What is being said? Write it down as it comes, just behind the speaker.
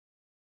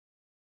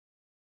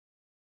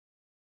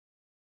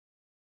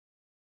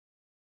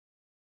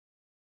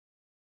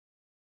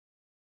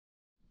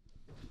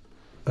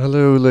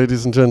Hello,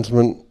 ladies and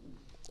gentlemen.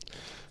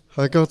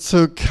 I got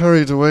so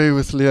carried away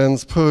with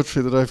Leanne's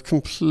poetry that I've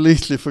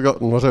completely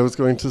forgotten what I was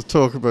going to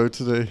talk about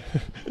today.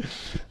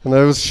 And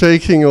I was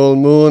shaking all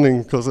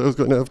morning because I was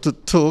going to have to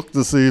talk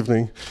this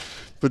evening.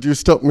 But you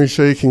stopped me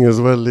shaking as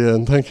well,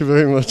 Leanne. Thank you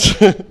very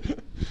much.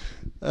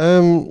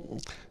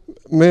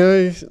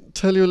 May I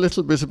tell you a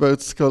little bit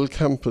about Skull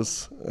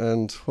Campus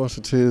and what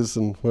it is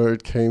and where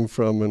it came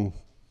from and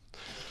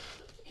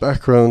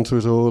background to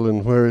it all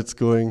and where it's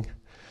going?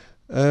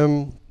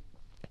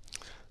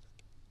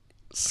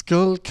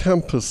 Skull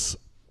Campus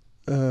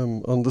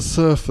on the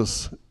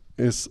surface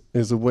is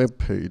a web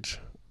page.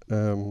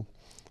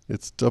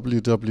 It's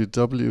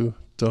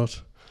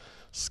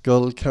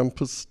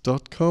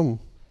www.skullcampus.com.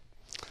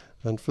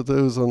 And for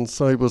those on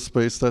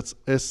cyberspace, that's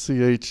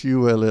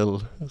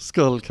SCHULL,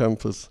 Skull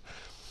Campus.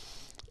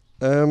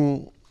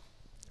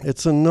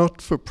 It's a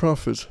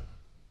not-for-profit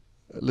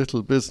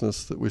little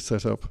business that we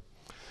set up.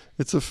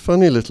 It's a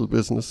funny little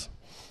business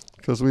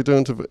because we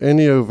don't have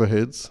any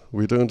overheads,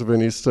 we don't have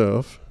any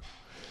staff.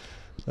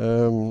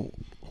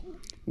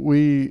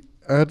 We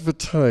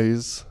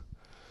advertise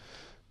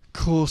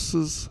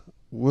courses,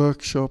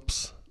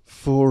 workshops,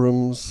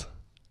 forums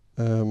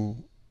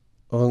on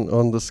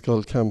the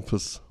Skull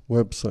Campus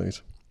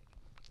website.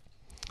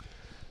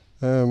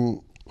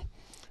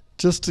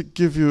 Just to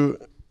give you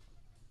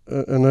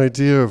an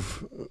idea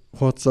of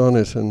what's on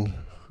it and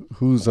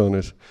who's on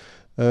it,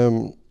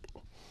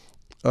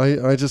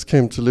 I just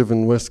came to live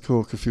in West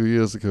Cork a few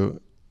years ago,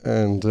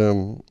 and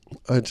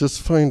I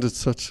just find it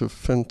such a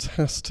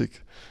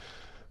fantastic,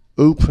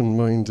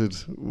 open-minded,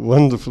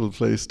 wonderful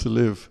place to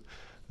live.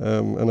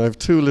 And I have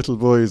two little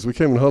boys. We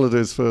came on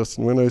holidays first,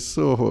 and when I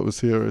saw what was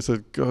here, I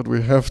said, God,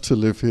 we have to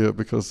live here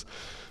because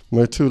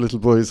my two little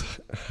boys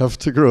have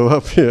to grow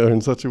up here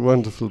in such a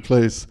wonderful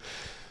place.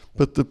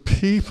 But the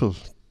people,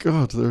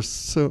 God, they're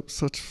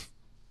such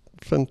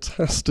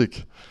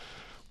fantastic,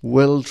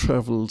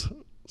 well-travelled,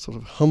 sort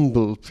of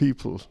humble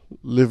people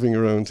living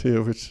around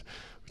here, which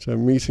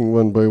I'm meeting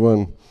one by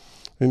one.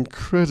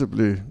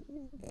 Incredibly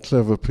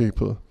clever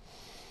people.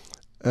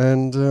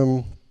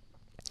 And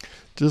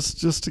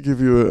just to give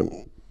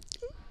you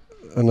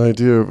an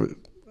idea of it,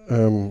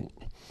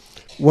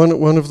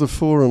 one of the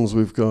forums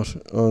we've got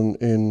on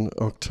in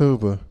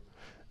October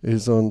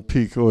is on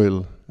peak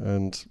oil,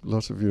 and a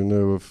lot of you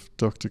know of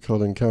Dr.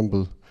 Colin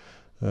Campbell,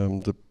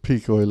 the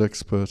peak oil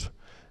expert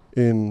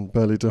in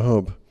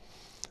Ballydehob.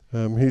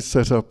 He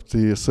set up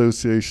the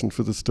Association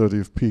for the Study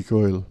of Peak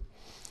Oil.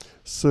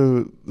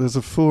 So there's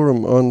a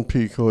forum on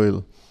peak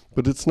oil,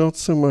 but it's not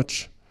so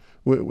much,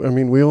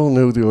 we all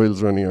know the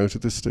oil's running out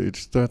at this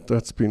stage,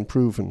 that's been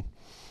proven.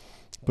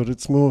 But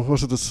it's more,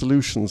 what are the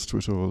solutions to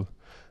it all?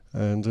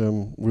 And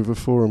we have a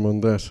forum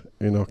on that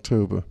in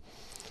October.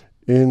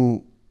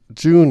 In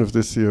June of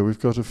this year, we've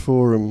got a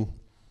forum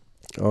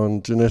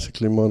on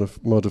genetically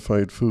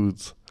modified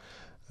foods,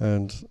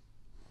 and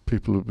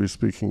people will be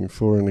speaking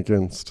for and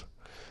against.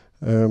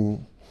 There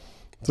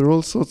are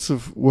all sorts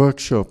of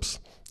workshops.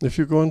 If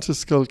you go onto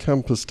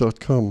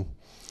skullcampus.com,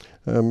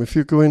 if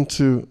you go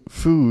into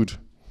food,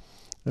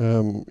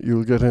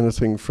 you'll get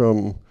anything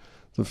from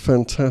the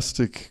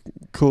fantastic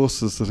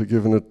courses that are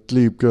given at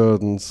Glebe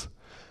Gardens,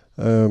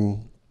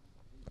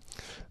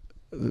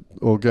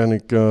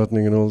 organic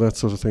gardening and all that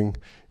sort of thing.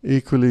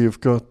 Equally, you've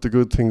got the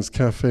Good Things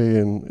Cafe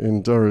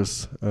in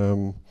Durris,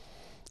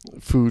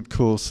 food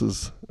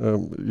courses,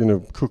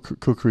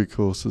 cookery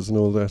courses and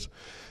all that.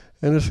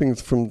 Anything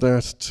from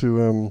that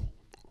to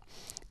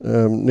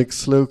Nick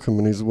Slocum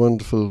and his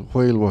wonderful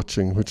whale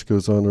watching, which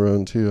goes on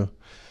around here.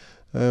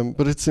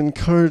 But it's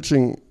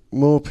encouraging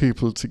more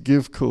people to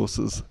give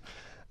courses.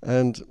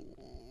 And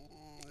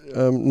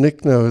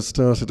Nick now has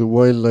started a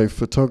wildlife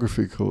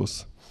photography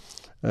course.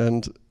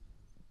 And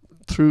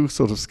through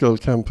sort of Skull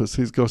Campus,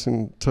 he's got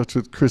in touch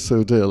with Chris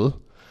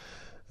O'Dell.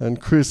 And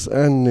Chris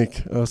and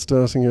Nick are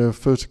starting a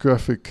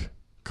photographic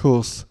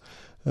course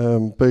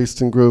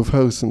based in Grove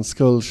House in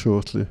Skull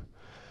shortly.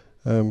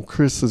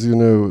 Chris, as you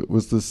know,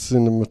 was the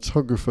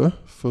cinematographer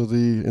for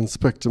the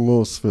Inspector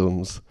Morse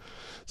films.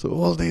 So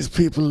all these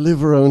people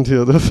live around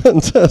here. They're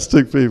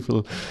fantastic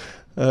people.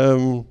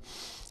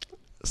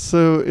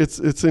 So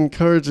it's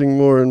encouraging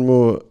more and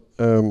more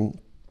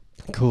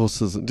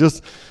courses. And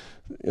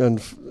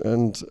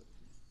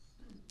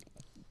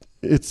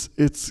it's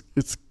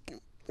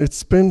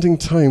spending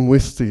time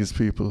with these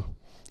people.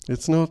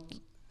 It's not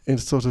in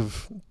sort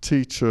of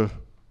teacher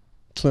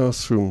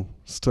classroom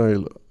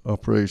style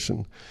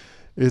operation.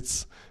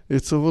 It's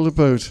all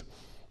about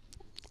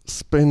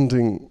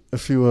spending a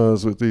few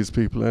hours with these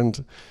people,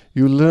 and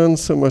you learn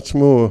so much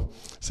more.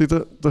 See,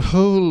 the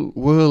whole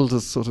world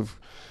has sort of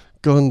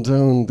gone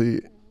down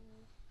the,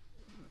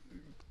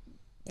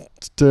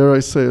 dare I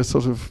say, a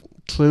sort of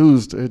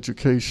closed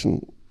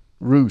education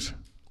route.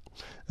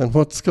 And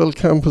what Skull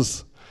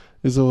Campus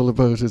is all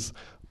about is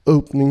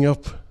opening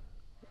up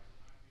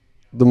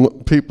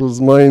people's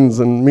minds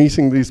and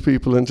meeting these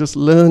people and just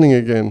learning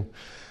again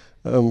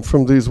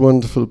from these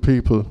wonderful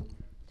people.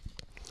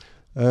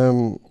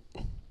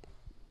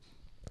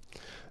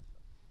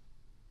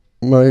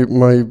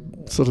 my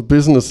sort of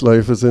business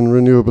life is in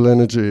renewable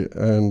energy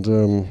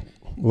and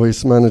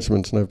waste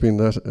management, and I've been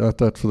at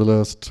that for the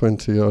last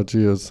 20 odd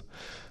years.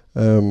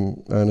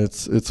 And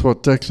it's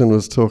what Declan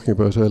was talking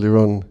about earlier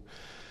on.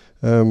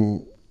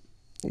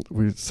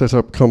 We set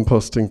up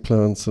composting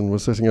plants, and we're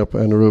setting up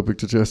anaerobic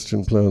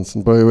digestion plants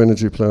and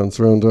bioenergy plants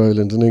around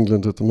Ireland and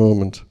England at the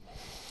moment.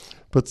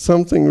 But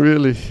something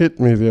really hit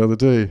me the other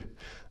day.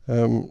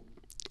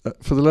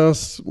 For the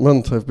last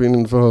month, I've been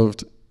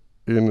involved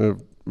in a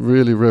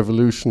really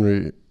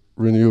revolutionary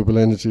renewable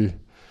energy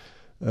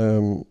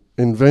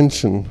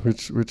invention,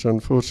 which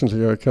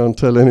unfortunately I can't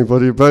tell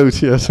anybody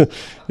about yet,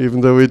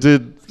 even though we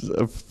did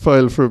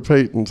file for a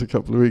patent a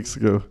couple of weeks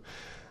ago.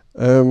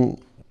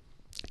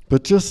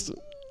 But just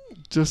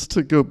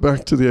to go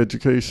back to the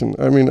education,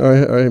 I mean,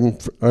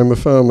 I'm a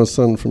farmer's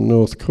son from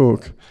North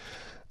Cork,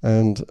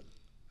 and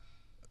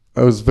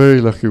I was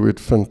very lucky with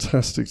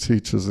fantastic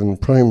teachers in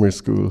primary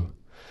school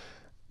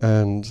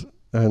and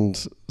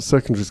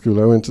secondary school.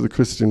 I went to the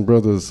Christian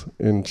Brothers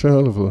in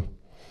Charleville.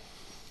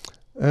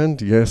 And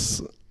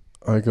yes,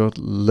 I got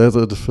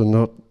leathered for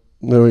not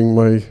knowing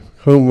my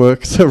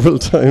homework several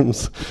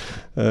times.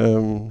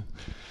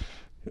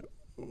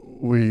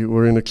 We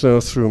were in a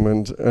classroom,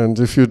 and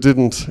if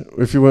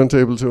you weren't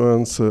able to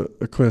answer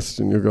a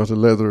question, you got a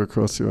leather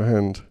across your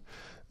hand.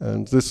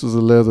 And this was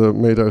a leather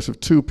made out of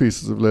 2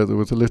 pieces of leather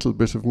with a little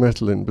bit of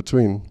metal in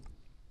between.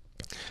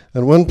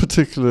 And one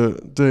particular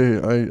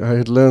day, I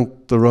had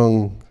learnt the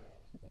wrong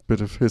bit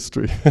of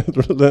history,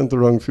 learnt the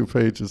wrong few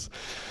pages.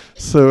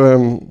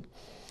 So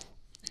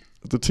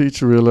the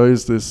teacher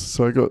realized this,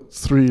 so I got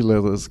 3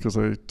 leathers because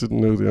I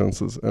didn't know the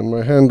answers. And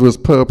my hand was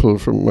purple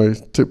from my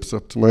tips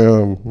up to my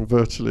arm,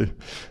 virtually.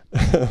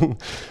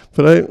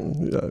 But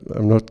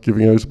I'm not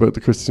giving out about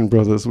the Christian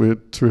Brothers. We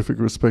had terrific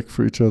respect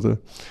for each other.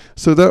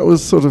 So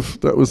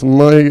that was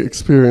my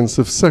experience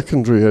of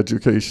secondary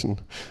education.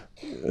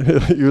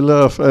 You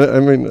laugh. I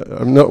mean,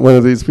 I'm not one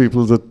of these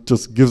people that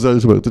just gives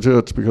out about the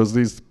church because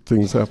these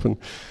things happen.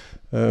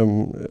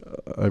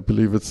 I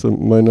believe it's a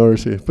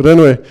minority. But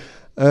anyway,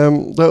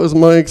 that was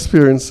my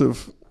experience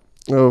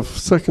of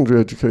secondary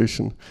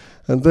education.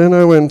 And then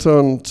I went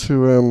on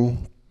to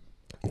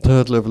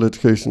third level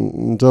education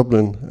in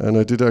Dublin, and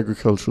I did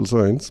agricultural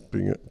science,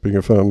 being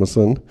a farmer's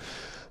son.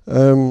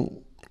 And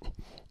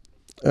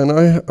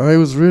I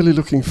was really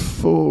looking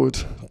forward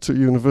to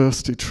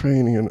university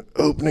training and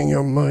opening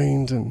your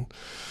mind, and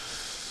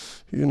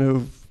you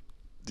know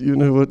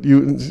what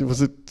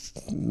was it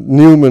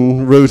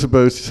Newman wrote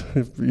about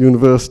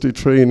university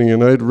training,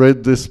 and I'd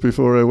read this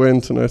before I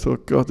went, and I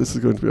thought, God, this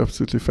is going to be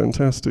absolutely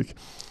fantastic.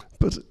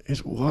 But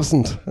it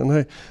wasn't,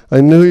 and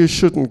I know you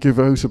shouldn't give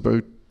out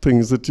about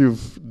things that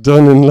you've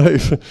done in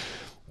life,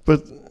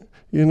 but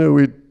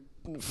we'd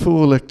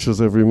 4 lectures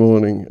every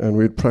morning, and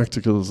we'd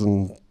practicals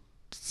and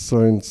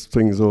science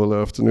things all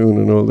afternoon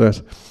and all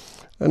that.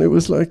 And it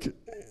was like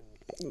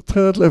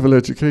third level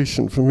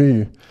education for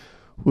me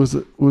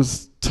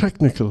was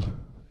technical,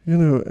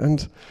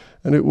 and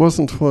it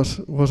wasn't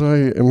what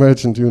I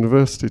imagined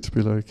university to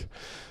be like.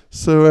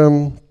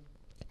 So,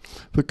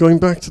 but going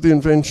back to the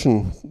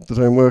invention that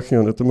I'm working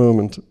on at the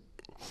moment,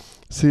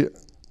 see,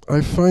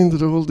 I find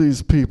that all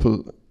these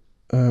people,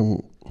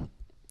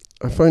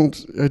 I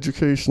find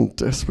education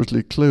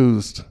desperately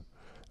closed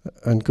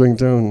and going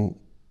down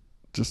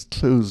just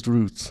closed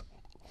routes.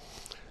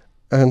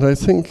 And I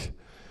think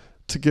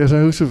to get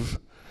out of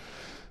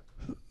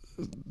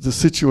the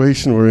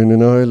situation we're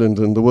in Ireland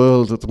and the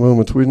world at the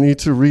moment, we need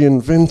to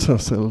reinvent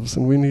ourselves,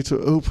 and we need to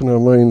open our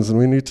minds, and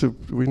we need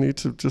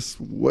to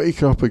just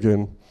wake up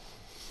again.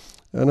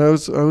 And I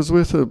was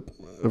with a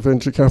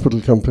venture capital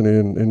company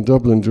in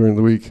Dublin during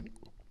the week,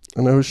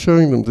 and I was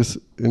showing them this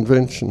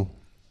invention.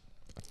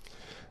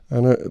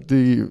 And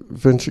the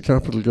venture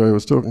capital guy I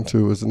was talking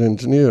to was an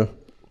engineer.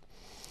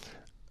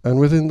 And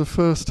within the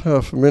first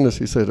half a minute,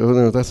 he said, "Oh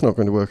no, that's not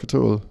going to work at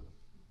all."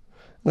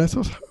 And I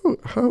thought,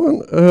 how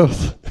on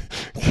earth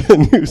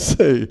can you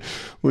say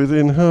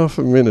within half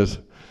a minute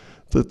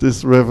that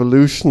this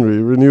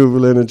revolutionary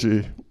renewable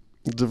energy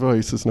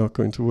device is not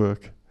going to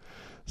work?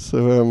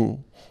 So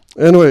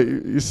anyway,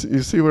 you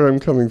see where I'm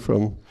coming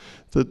from.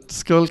 That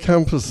Skull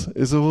Campus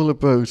is all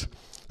about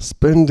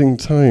spending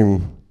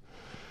time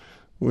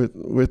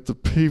with the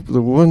people,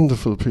 the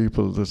wonderful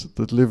people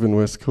that live in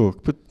West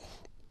Cork, but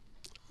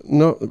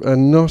not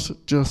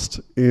just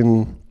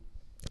in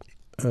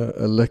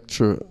a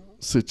lecture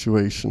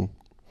situation.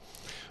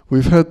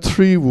 We've had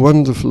 3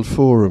 wonderful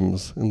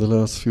forums in the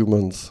last few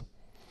months.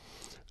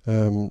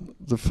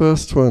 The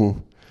first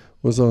one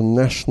was on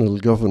national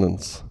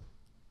governance,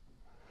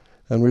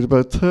 and we had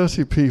about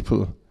 30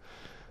 people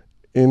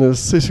in a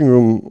sitting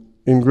room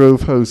in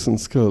Grove House in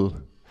Skull,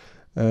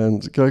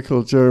 and a guy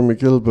called Jeremy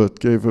Gilbert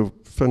gave a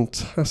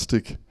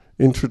fantastic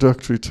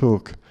introductory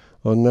talk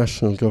on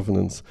national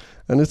governance,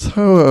 and it's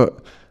how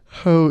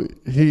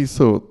he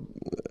thought,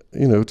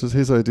 it was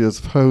his ideas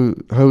of how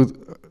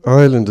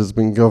Ireland has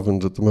been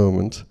governed at the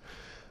moment,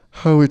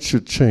 how it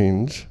should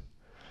change.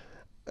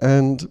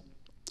 And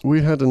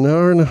we had an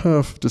hour and a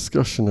half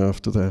discussion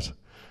after that.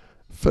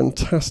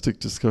 fantastic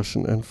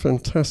discussion and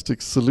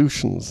fantastic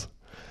solutions.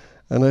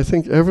 And I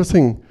think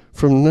everything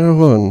from now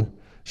on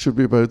should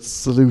be about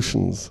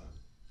solutions.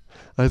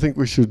 I think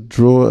we should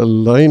draw a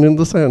line in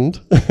the sand.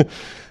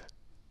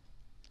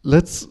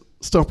 Let's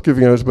stop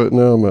giving out about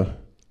NAMA.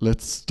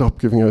 Let's stop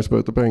giving out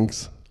about the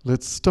banks.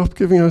 Let's stop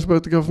giving out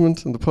about the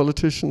government and the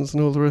politicians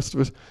and all the rest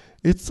of it.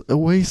 It's a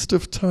waste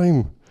of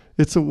time.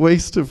 It's a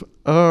waste of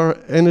our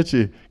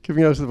energy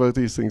giving out about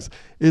these things.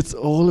 It's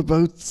all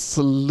about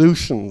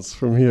solutions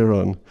from here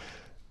on.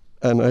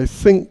 And I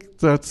think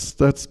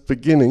that's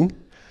beginning.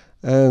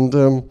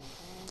 And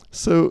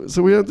so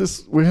we had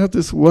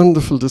this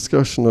wonderful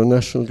discussion on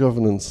national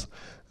governance,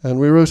 and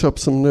we wrote up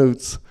some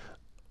notes,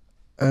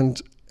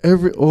 and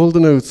all the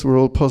notes were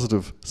all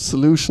positive.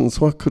 Solutions,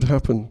 what could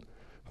happen?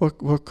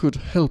 What could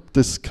help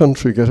this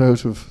country get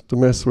out of the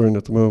mess we're in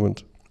at the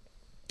moment?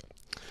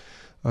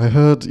 I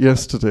heard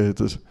yesterday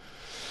that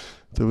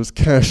there was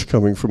cash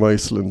coming from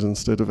Iceland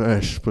instead of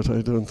ash, but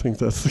I don't think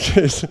that's the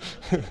case.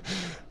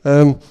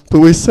 But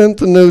we sent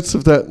the notes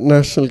of that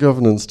national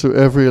governance to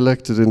every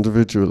elected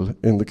individual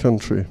in the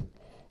country.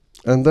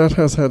 And that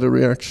has had a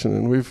reaction,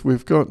 and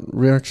we've got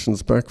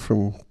reactions back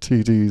from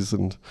TDs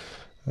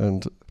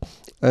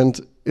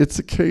and it's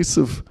a case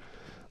of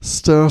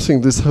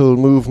starting this whole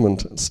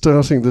movement,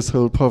 starting this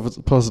whole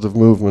positive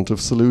movement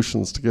of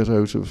solutions to get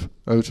out of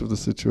the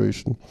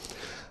situation.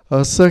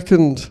 Our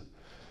second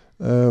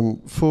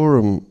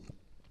forum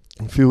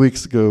a few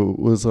weeks ago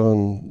was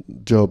on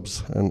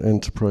jobs and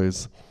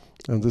enterprise.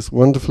 And this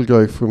wonderful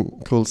guy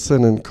called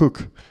Senan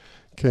Cook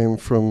came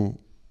from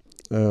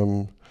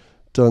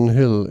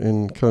Dunhill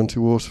in County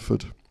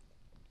Waterford.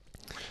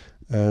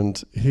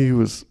 And he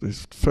was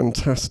this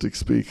fantastic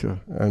speaker.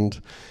 And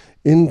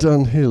in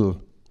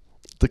Dunhill,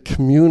 the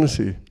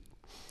community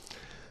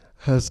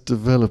has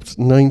developed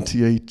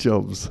 98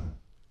 jobs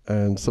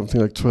and something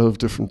like 12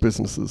 different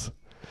businesses.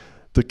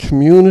 The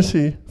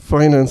community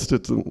financed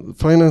it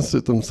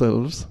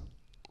themselves.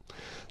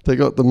 They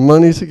got the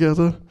money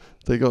together,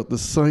 they got the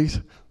site,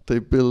 they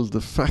built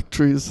the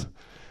factories,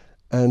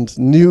 and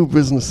new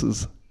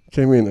businesses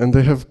came in, and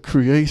they have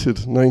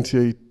created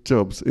 98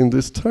 jobs in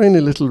this tiny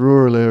little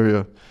rural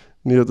area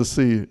near the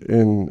sea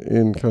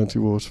in County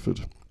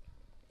Waterford.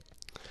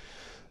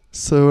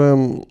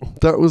 So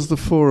that was the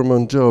forum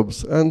on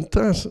jobs, and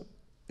that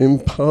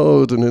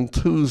empowered and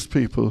enthused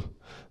people,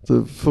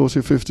 the 40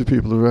 or 50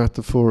 people who were at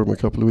the forum a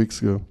couple of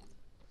weeks ago.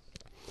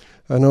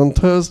 And on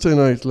Thursday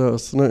night,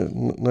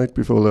 night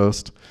before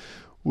last,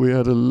 we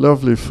had a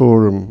lovely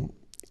forum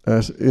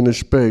at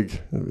Inishbeg.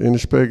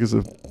 Inishbeg is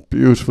a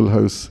beautiful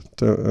house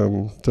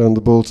down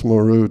the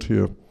Baltimore Road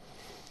here.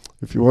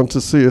 If you want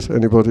to see it,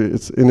 anybody,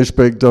 it's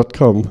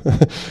inishbeg.com.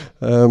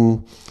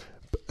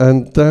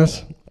 And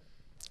that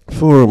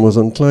forum was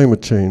on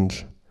climate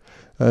change.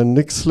 And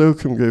Nick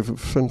Slocum gave a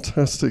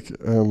fantastic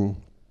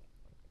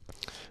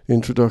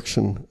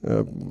introduction,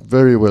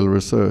 very well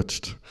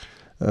researched.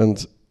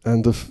 And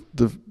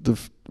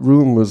the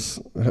room was,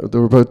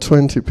 there were about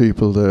 20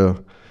 people there.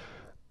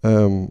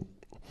 And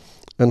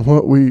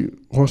what we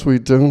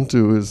don't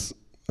do is,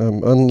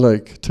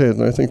 unlike TED,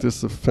 and I think this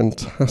is a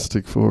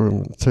fantastic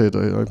forum, TED,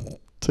 I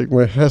take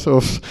my hat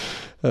off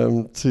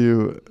to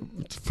you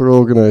for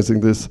organising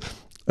this.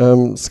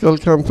 Skull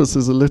Campus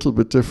is a little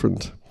bit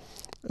different.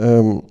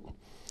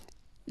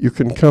 You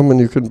can come and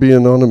you can be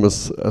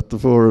anonymous at the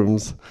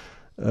forums,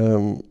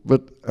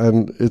 but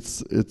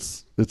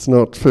it's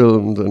not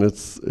filmed and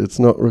it's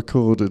not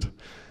recorded,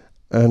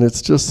 and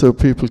it's just so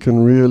people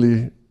can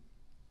really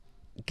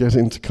get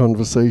into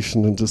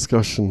conversation and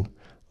discussion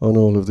on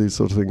all of these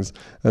sort of things.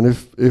 And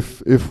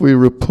if we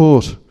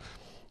report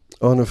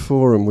on a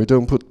forum, we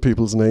don't put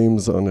people's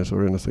names on it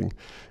or anything.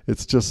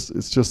 It's just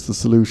the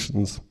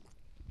solutions.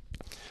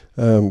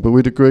 But we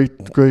had a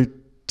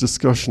great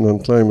discussion on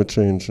climate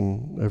change,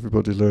 and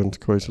everybody learned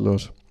quite a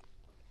lot.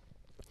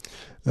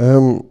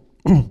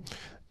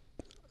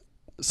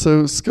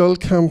 So Skull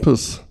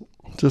Campus,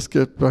 just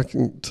get back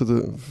into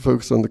the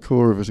focus on the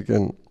core of it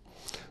again.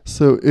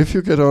 So if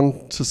you get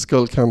on to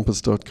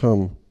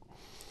skullcampus.com,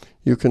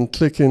 you can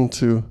click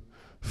into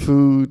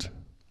food,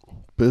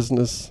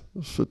 business,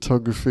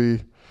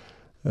 photography,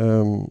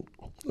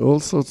 all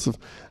sorts of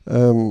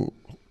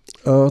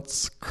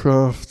arts,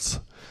 crafts.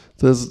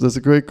 There's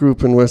a great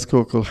group in West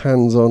Cork called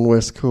Hands on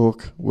West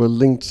Cork. We're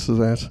linked to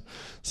that.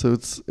 So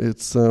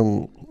it's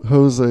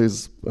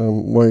Jose's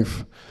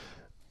wife.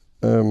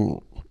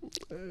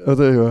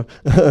 There you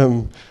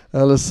are.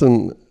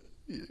 Alison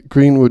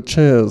Greenwood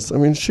Chairs. I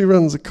mean, she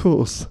runs a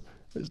course.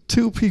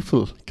 2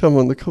 people come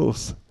on the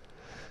course.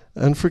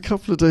 And for a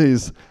couple of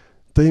days,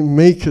 they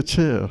make a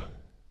chair.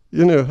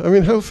 You know, I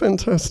mean, how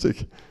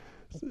fantastic.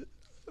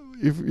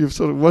 You've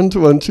sort of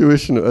one-to-one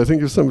tuition. I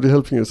think you've somebody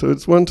helping you. So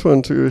it's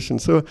one-to-one tuition.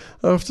 So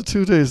after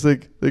 2 days,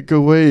 they go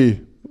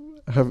away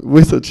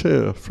with a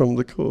chair from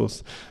the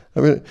course.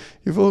 I mean,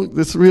 you've all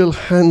this real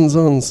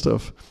hands-on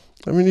stuff.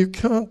 I mean, you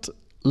can't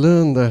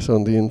learn that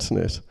on the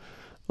internet,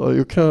 or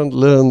you can't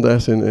learn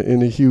that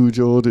in a huge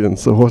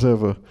audience or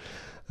whatever.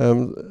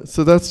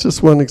 So that's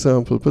just one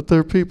example, but there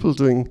are people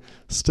doing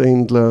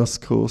stained glass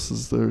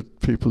courses, there are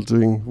people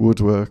doing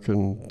woodwork,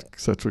 and et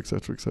cetera, et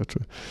cetera, et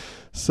cetera.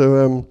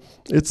 So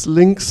it's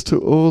links to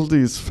all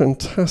these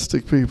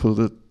fantastic people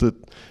that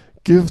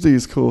give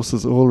these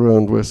courses all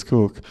around West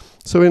Cork.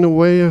 So in a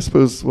way, I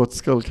suppose what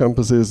Skull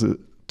Campus is,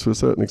 to a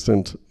certain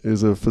extent,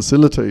 is a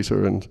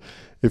facilitator, and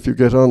if you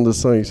get on the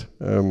site,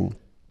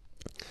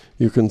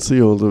 you can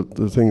see all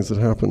the things that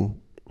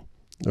happen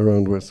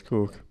around West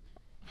Cork.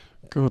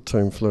 God,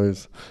 time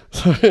flies.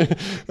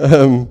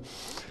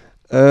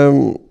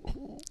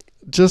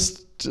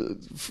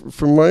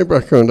 From my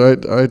background, I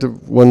had a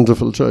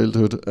wonderful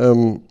childhood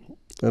and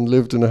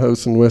lived in a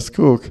house in West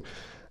Cork.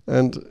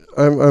 And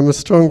I'm a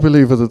strong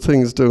believer that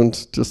things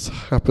don't just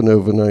happen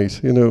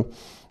overnight, you know.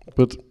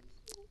 But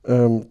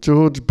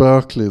George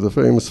Berkeley, the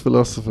famous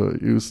philosopher,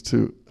 used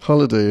to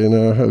holiday in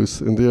our house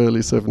in the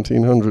early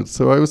 1700s.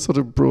 So I was sort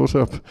of brought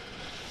up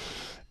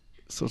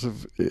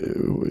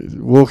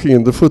walking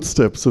in the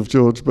footsteps of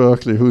George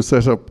Berkeley, who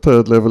set up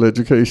third level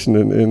education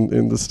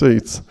in the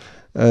States.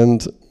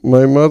 And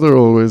my mother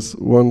always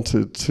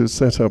wanted to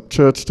set up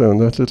Churchtown,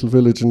 that little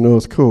village in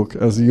North Cork,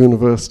 as a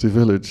university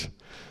village.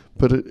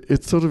 But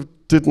it sort of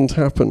didn't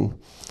happen.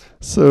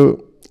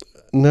 So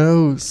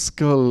now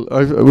Skull,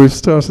 we've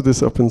started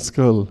this up in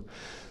Skull.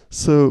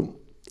 So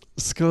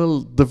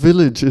Skull, the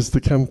village is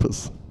the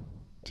campus.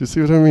 Do you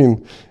see what I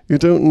mean? You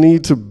don't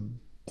need to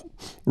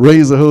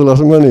raise a whole lot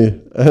of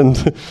money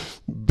and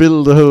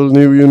build a whole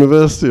new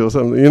university or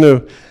something, you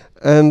know.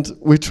 And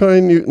we try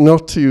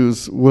not to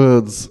use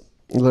words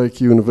like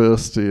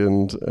university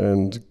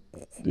and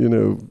you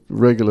know,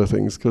 regular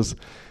things, because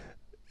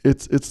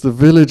it's the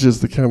village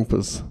is the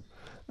campus.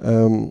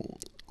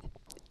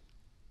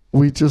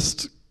 We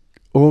just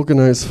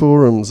organize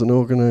forums and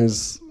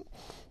organize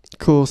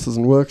courses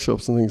and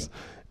workshops and things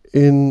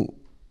in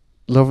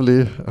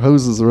lovely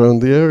houses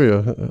around the area,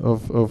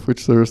 of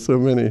which there are so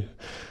many.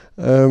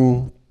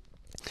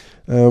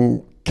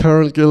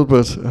 Carol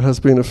Gilbert has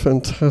been a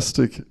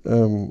fantastic,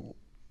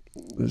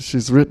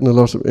 she's written a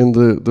lot in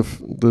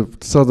the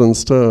Southern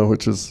Star,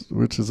 which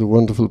is a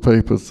wonderful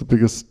paper. It's the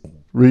biggest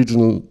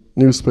regional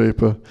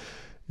newspaper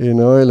in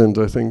Ireland,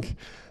 I think.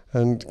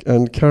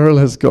 And Carol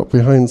has got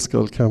behind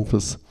Skull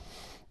Campus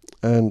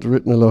and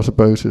written a lot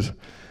about it.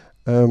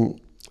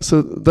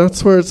 So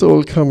that's where it's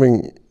all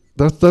coming.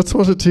 That's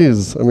what it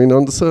is. I mean,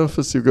 on the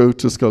surface, you go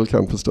to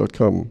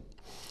skullcampus.com.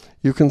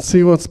 You can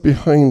see what's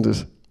behind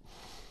it.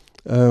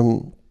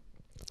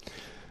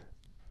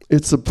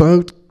 It's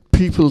about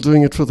people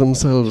doing it for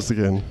themselves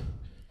again.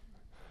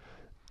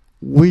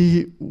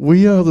 We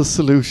are the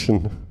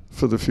solution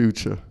for the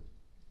future.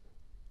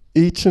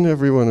 Each and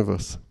every one of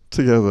us,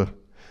 together.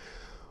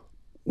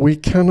 We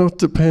cannot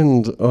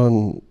depend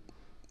on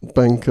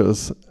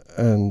bankers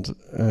and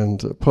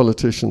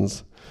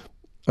politicians.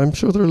 I'm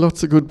sure there are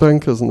lots of good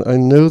bankers, and I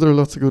know there are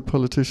lots of good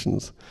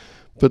politicians.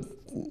 But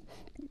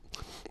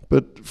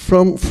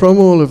from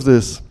all of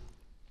this,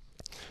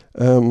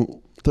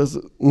 there's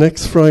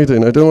next Friday,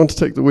 and I don't want to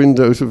take the wind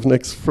out of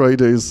next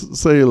Friday's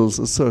sales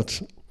as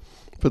such,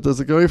 but there's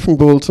a guy from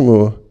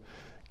Baltimore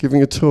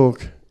giving a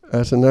talk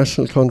at a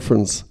national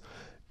conference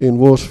in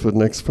Waterford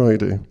next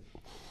Friday.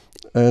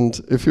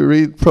 And if you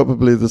read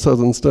probably the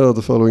Southern Star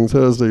the following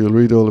Thursday, you'll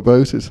read all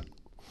about it.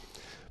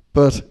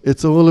 But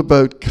it's all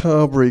about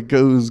Carbery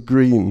Goes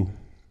Green.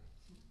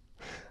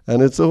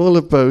 And it's all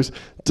about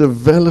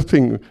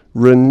developing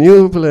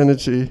renewable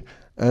energy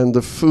and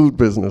the food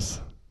business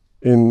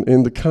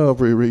in the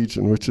Carbery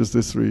region, which is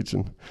this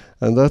region.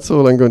 And that's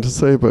all I'm going to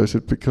say about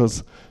it,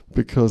 because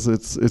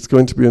it's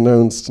going to be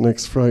announced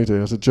next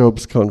Friday at a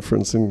jobs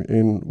conference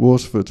in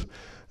Waterford,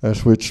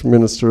 at which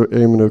Minister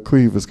Eamon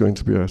O'Keefe is going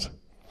to be at.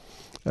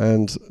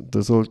 And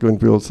there's going to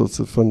be all sorts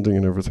of funding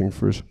and everything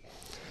for it.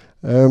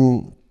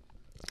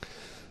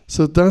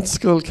 So that's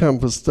Skull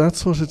Campus,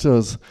 that's what it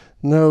does.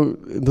 Now,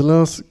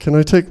 can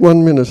I take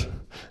 1 minute?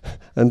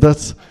 And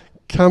that's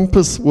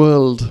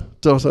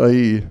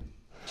campusworld.ie.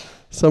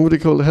 Somebody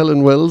called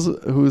Helen Wells,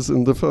 who's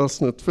in the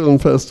Fastnet Film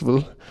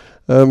Festival,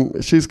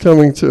 she's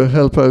coming to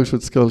help out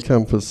with Skull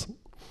Campus.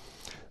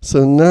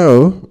 So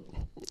now,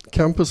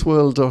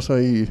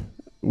 campusworld.ie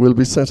will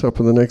be set up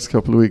in the next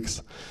couple of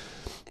weeks.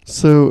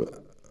 So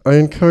I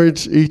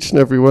encourage each and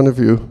every one of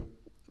you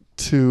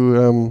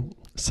to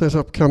set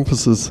up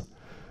campuses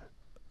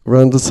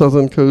around the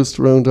southern coast,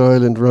 around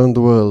Ireland, around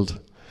the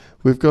world.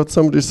 We've got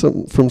somebody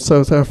from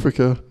South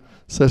Africa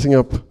setting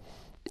up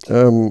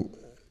a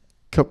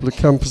couple of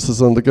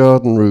campuses on the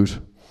Garden route.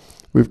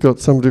 We've got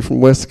somebody from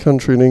West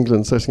Country in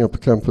England setting up a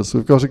campus.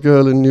 We've got a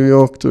girl in New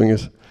York doing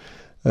it.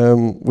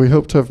 We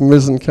hope to have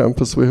Mizzen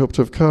campus. We hope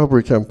to have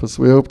Carbery campus.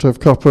 We hope to have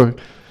Copper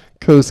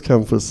Coast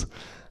campus.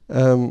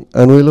 And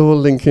we'll all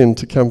link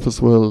into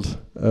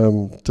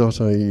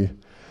campusworld.ie.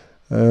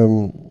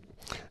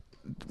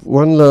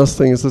 One last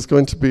thing is there's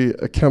going to be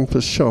a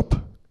campus shop.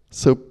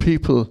 So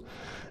people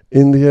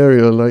in the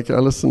area, like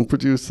Alison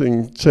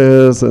producing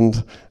chairs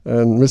and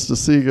Mr.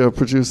 Seeger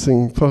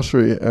producing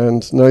pottery,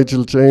 and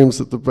Nigel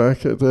James at the back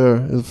there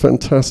is a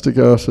fantastic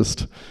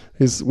artist.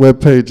 His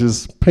webpage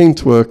is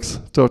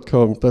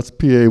paintworks.com. That's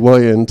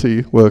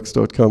P-A-Y-N-T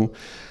works.com.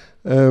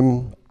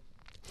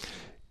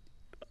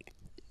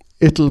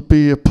 It'll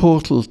be a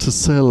portal to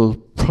sell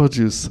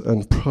produce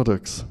and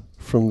products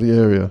from the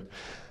area.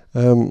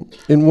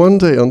 In one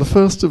day, on the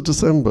 1st of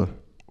December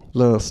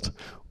last,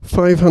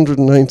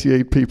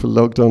 598 people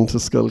logged on to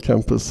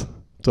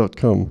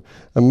skullcampus.com,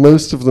 and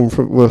most of them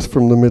were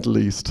from the Middle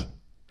East.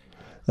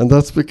 And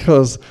that's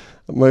because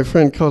my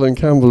friend Colin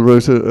Campbell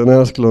wrote an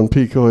article on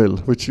peak oil,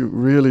 which you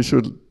really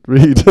should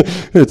read.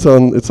 It's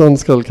on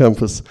Skull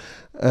Campus.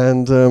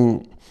 And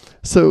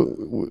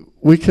so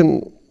we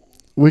can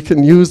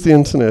use the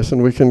internet,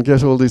 and we can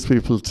get all these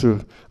people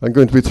to... I'm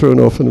going to be thrown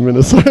off in a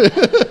minute, sorry.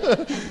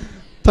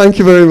 Thank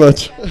you very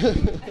much.